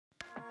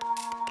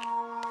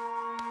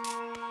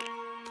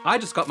I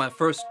just got my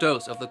first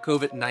dose of the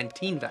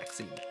COVID-19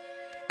 vaccine,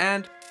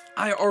 and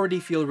I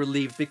already feel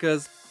relieved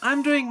because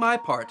I'm doing my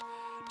part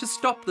to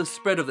stop the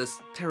spread of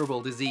this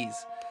terrible disease.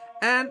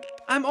 And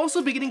I'm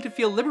also beginning to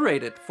feel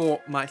liberated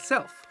for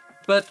myself.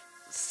 But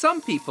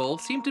some people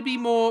seem to be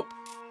more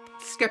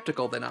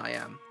skeptical than I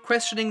am,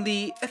 questioning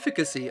the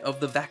efficacy of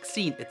the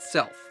vaccine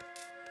itself.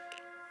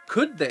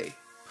 Could they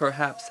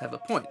perhaps have a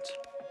point?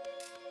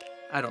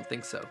 I don't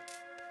think so.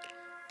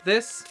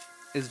 This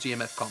is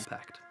GMF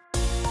Compact.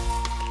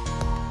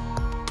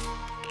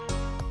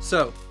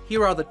 So,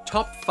 here are the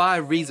top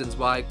 5 reasons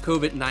why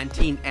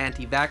COVID-19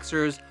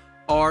 anti-vaxxers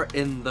are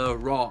in the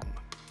wrong.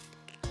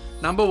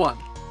 Number 1.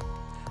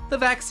 The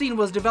vaccine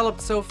was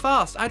developed so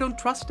fast, I don't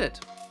trust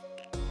it.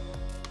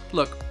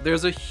 Look,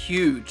 there's a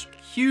huge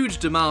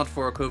demand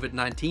for a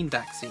COVID-19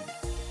 vaccine.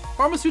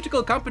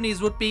 Pharmaceutical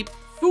companies would be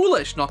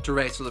foolish not to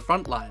race to the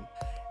front line.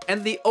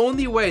 And the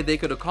only way they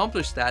could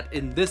accomplish that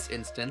in this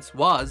instance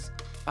was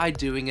by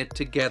doing it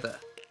together.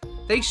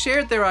 They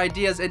shared their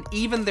ideas and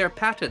even their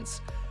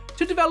patents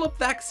to develop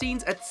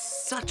vaccines at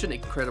such an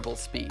incredible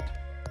speed.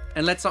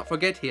 And let's not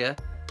forget here,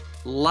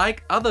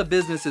 like other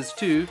businesses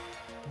too,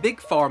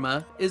 Big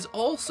Pharma is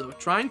also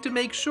trying to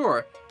make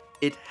sure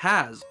it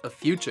has a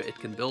future it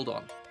can build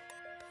on.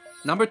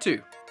 Number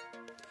 2.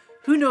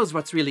 Who knows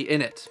what's really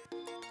in it?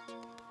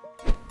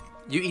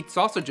 You eat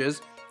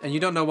sausages and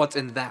you don't know what's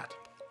in that.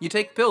 You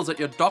take pills that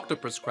your doctor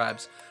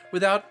prescribes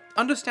without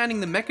understanding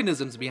the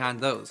mechanisms behind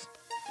those.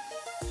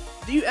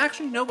 Do you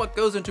actually know what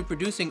goes into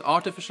producing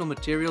artificial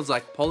materials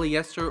like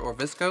polyester or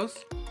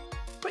viscose?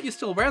 But you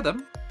still wear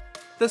them.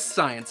 The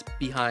science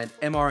behind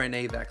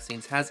mRNA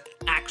vaccines has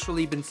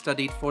actually been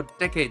studied for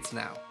decades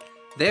now.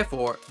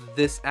 Therefore,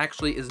 this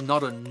actually is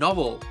not a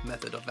novel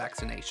method of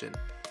vaccination.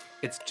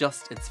 It's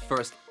just its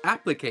first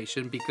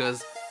application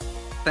because,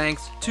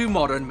 thanks to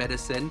modern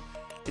medicine,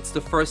 it's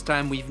the first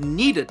time we've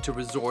needed to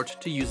resort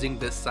to using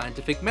this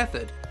scientific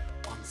method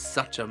on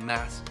such a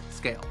mass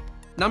scale.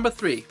 Number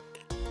 3.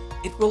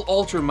 It will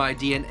alter my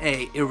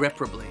DNA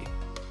irreparably.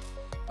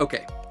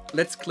 Okay,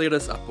 let's clear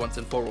this up once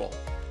and for all.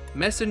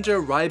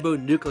 Messenger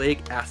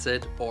ribonucleic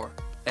acid, or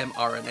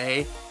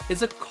mRNA,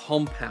 is a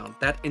compound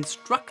that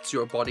instructs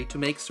your body to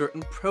make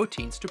certain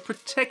proteins to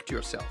protect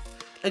yourself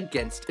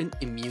against an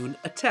immune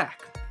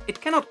attack.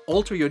 It cannot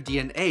alter your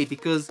DNA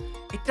because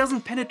it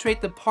doesn't penetrate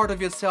the part of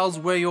your cells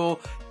where your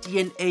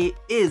DNA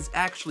is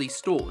actually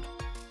stored,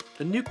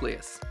 the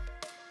nucleus.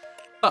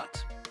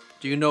 But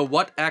do you know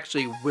what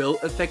actually will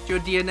affect your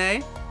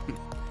DNA?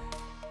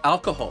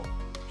 Alcohol,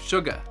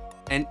 sugar,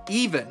 and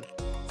even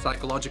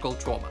psychological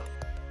trauma.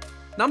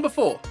 Number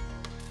 4.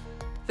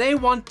 They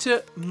want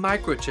to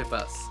microchip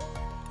us.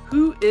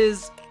 Who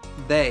is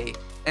they?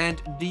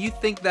 And do you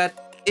think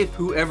that if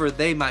whoever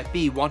they might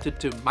be wanted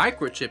to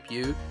microchip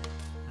you,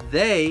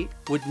 they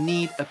would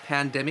need a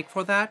pandemic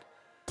for that?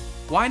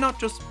 Why not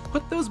just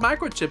put those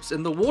microchips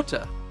in the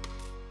water?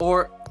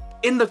 Or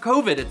in the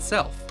COVID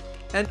itself?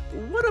 And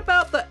what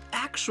about the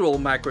actual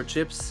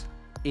microchips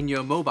in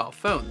your mobile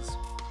phones?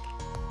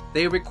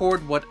 They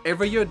record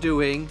whatever you're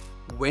doing,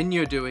 when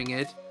you're doing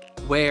it,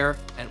 where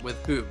and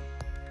with whom.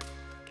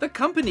 The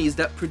companies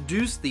that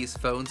produce these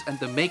phones and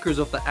the makers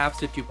of the apps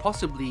that you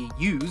possibly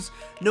use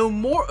know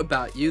more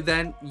about you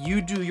than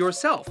you do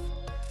yourself.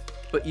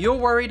 But you're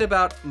worried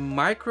about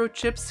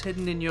microchips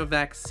hidden in your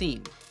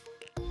vaccine.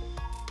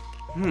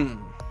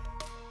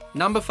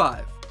 Number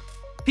 5.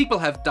 People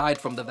have died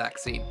from the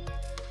vaccine.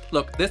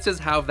 Look, this is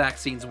how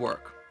vaccines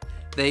work.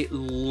 They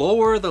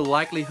lower the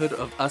likelihood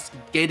of us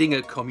getting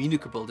a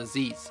communicable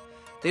disease.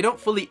 They don't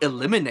fully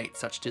eliminate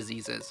such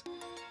diseases.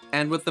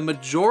 And with the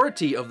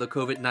majority of the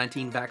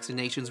COVID-19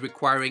 vaccinations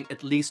requiring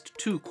at least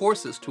 2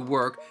 courses to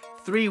work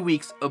 3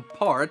 weeks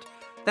apart,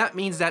 that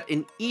means that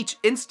in each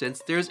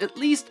instance there's at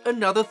least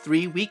another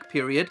 3-week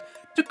period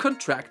to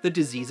contract the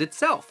disease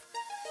itself.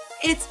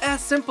 It's as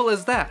simple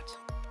as that.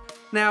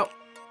 Now,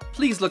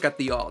 please look at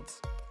the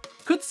odds.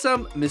 Could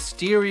some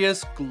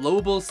mysterious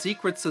global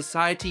secret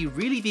society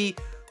really be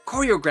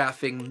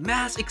choreographing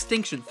mass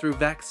extinction through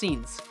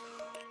vaccines?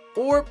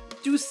 Or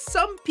do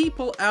some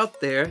people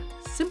out there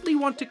simply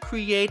want to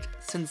create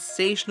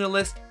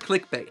sensationalist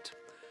clickbait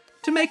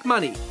to make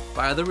money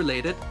via the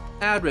related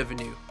ad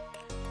revenue?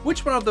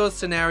 Which one of those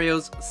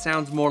scenarios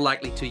sounds more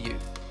likely to you?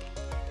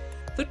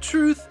 The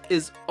truth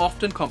is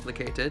often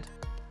complicated,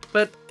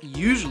 but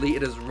usually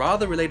it is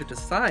rather related to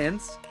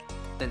science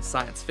than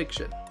science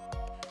fiction.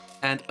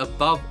 And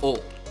above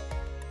all,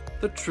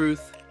 the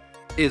truth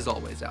is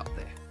always out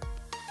there.